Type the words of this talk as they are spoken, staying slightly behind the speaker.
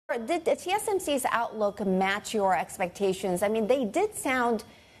Did TSMC's outlook match your expectations? I mean, they did sound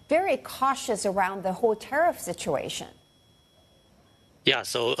very cautious around the whole tariff situation. Yeah,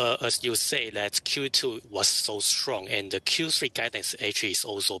 so as you say, that Q2 was so strong, and the Q3 guidance actually is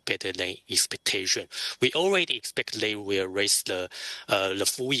also better than expectation. We already expect they will raise the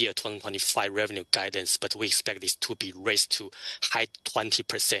full year 2025 revenue guidance, but we expect this to be raised to high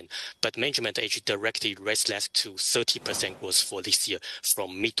 20%. But management actually directly raised that to 30% growth for this year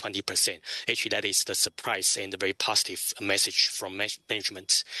from mid 20%. Actually, that is the surprise and a very positive message from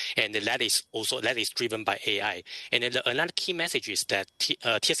management, and that is driven by AI. And then another key message is that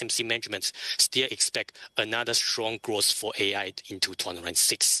TSMC management still expect another strong growth for AI into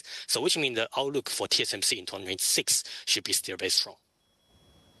 2026. So which means the outlook for TSMC in 2026 should be still very strong.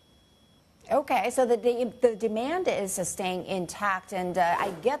 Okay, so the demand is staying intact, and I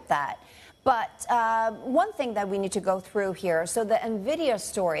get that. But one thing that we need to go through here, so the NVIDIA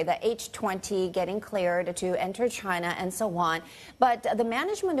story, the H20 getting cleared to enter China and so on. But the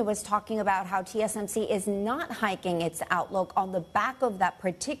management was talking about how TSMC is not hiking its outlook on the back of that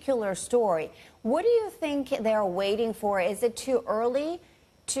particular story. What do you think they're waiting for? Is it too early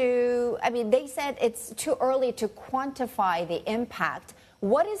to, I mean, they said it's too early to quantify the impact.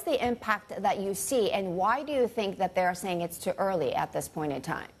 What is the impact that you see, and why do you think that they're saying it's too early at this point in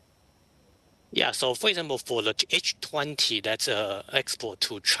time? Yeah, so for example, for the H20 that's export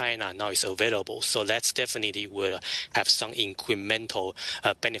to China now is available, so that's definitely will have some incremental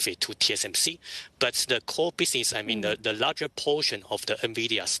benefit to TSMC. But the core business, I mean, the larger portion of the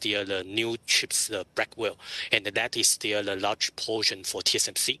NVIDIA still the new chips, the Blackwell, and that is still a large portion for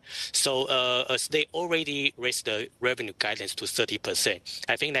TSMC. So as they already raised the revenue guidance to 30%,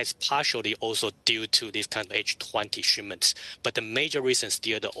 I think that's partially also due to this kind of H20 shipments. But the major reason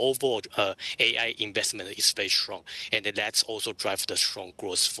still the overall AI investment is very strong, and that's also drives the strong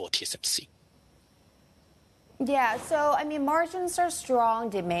growth for TSMC. Yeah, so I mean, margins are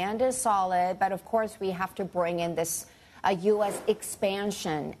strong, demand is solid, but of course we have to bring in this U.S.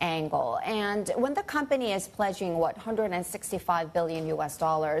 expansion angle. And when the company is pledging, what, $165 billion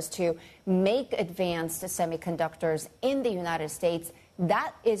to make advanced semiconductors in the United States,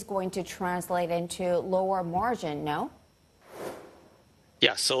 that is going to translate into lower margin, no?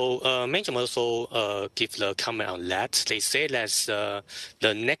 Yeah, so management also give the comment on that. They say that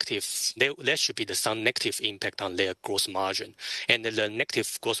the negative, there should be some negative impact on their gross margin. And the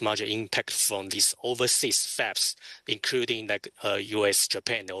negative gross margin impact from these overseas fabs, including like US,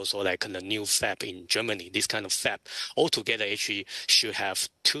 Japan, and also like the new fab in Germany, this kind of fab, altogether actually should have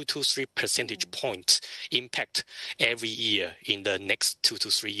 2 to 3 percentage points impact every year in the next 2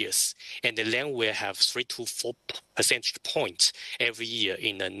 to 3 years. And then we'll have 3 to 4 percentage points every year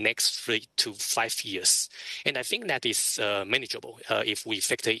in the next 3 to 5 years. And I think that is manageable if we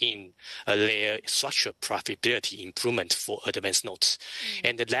factor in their structural profitability improvement for advanced nodes.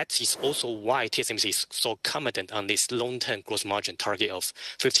 And that is also why TSMC is so confident on this long-term gross margin target of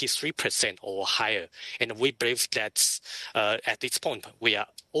 53% or higher. And we believe that at this point, we are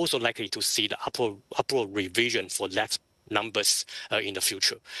also likely to see the upward revision for that numbers in the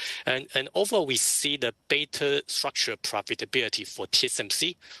future. And overall, we see the better structural profitability for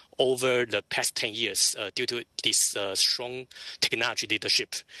TSMC over the past 10 years due to this strong technology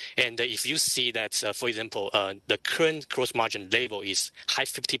leadership. And if you see that, for example, the current gross margin level is high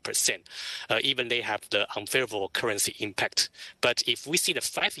 50%, even they have the unfavorable currency impact. But if we see the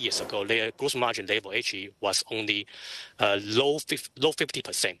 5 years ago, their gross margin level actually was only low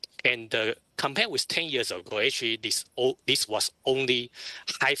 50%. And compared with 10 years ago, actually this was only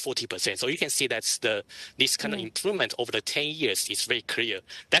high 40%. So you can see that this kind of improvement over the 10 years is very clear.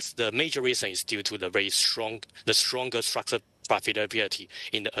 That's the major reason is due to the stronger structural profitability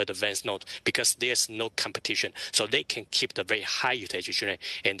in the advanced node, because there's no competition. So they can keep the very high utilization rate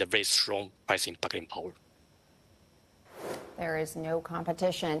and the very strong pricing bargaining power. There is no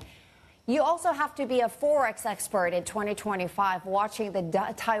competition. You also have to be a Forex expert in 2025, watching the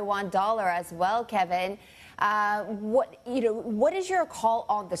Taiwan dollar as well, Kevin. What is your call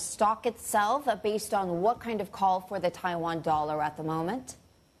on the stock itself, based on what kind of call for the Taiwan dollar at the moment?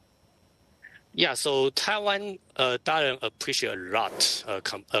 Yeah, so Taiwan dollar appreciate a lot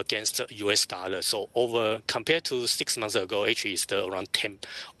against the US dollar. So compared to 6 months ago, actually it's around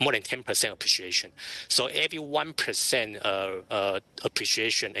more than 10% appreciation. So every 1%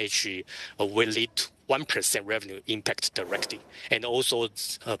 appreciation actually will lead to 1% revenue impact directly, and also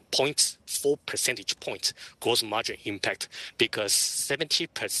 0.4 percentage point gross margin impact, because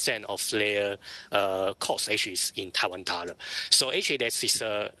 70% of their cost actually is in Taiwan dollar. So actually that is,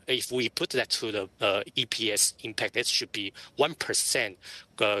 if we put that to the EPS impact, that should be 1%.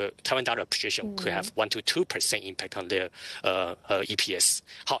 Taiwan dollar appreciation could have 1 to 2% impact on their EPS.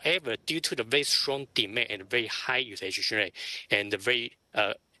 However, due to the very strong demand and very high utilization rate and the very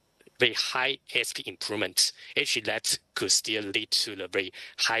high ASP improvements, actually that could still lead to the very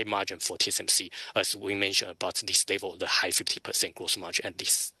high margin for TSMC, as we mentioned about this level, the high 50% gross margin at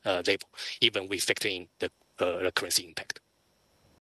this level, even we factor in the currency impact.